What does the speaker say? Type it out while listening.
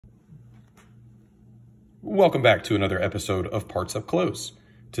Welcome back to another episode of Parts Up Close.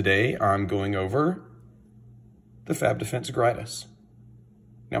 Today I'm going over the Fab Defense Gradus.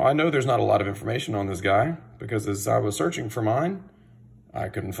 Now I know there's not a lot of information on this guy because as I was searching for mine, I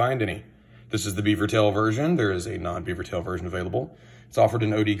couldn't find any. This is the beaver tail version. There is a non-beaver tail version available. It's offered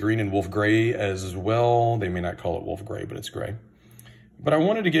in OD green and wolf gray as well. They may not call it wolf gray, but it's gray. But I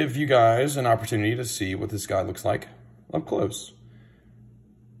wanted to give you guys an opportunity to see what this guy looks like up close.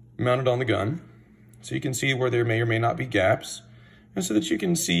 Mounted on the gun, so you can see where there may or may not be gaps, and so that you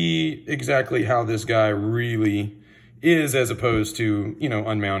can see exactly how this guy really is as opposed to,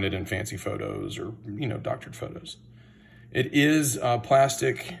 unmounted in fancy photos or, doctored photos. It is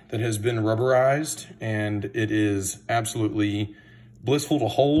plastic that has been rubberized, and it is absolutely blissful to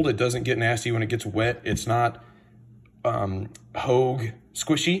hold. It doesn't get nasty when it gets wet. It's not Hogue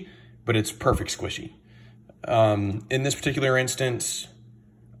squishy, but it's perfect squishy. In this particular instance,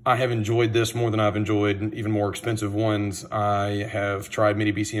 I have enjoyed this more than I've enjoyed even more expensive ones. I have tried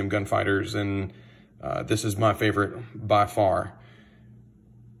many BCM gunfighters, and this is my favorite by far.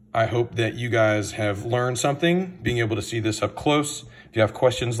 I hope that you guys have learned something, being able to see this up close. If you have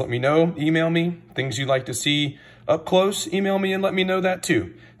questions, let me know. Email me. Things you'd like to see up close, email me and let me know that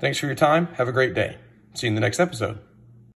too. Thanks for your time. Have a great day. See you in the next episode.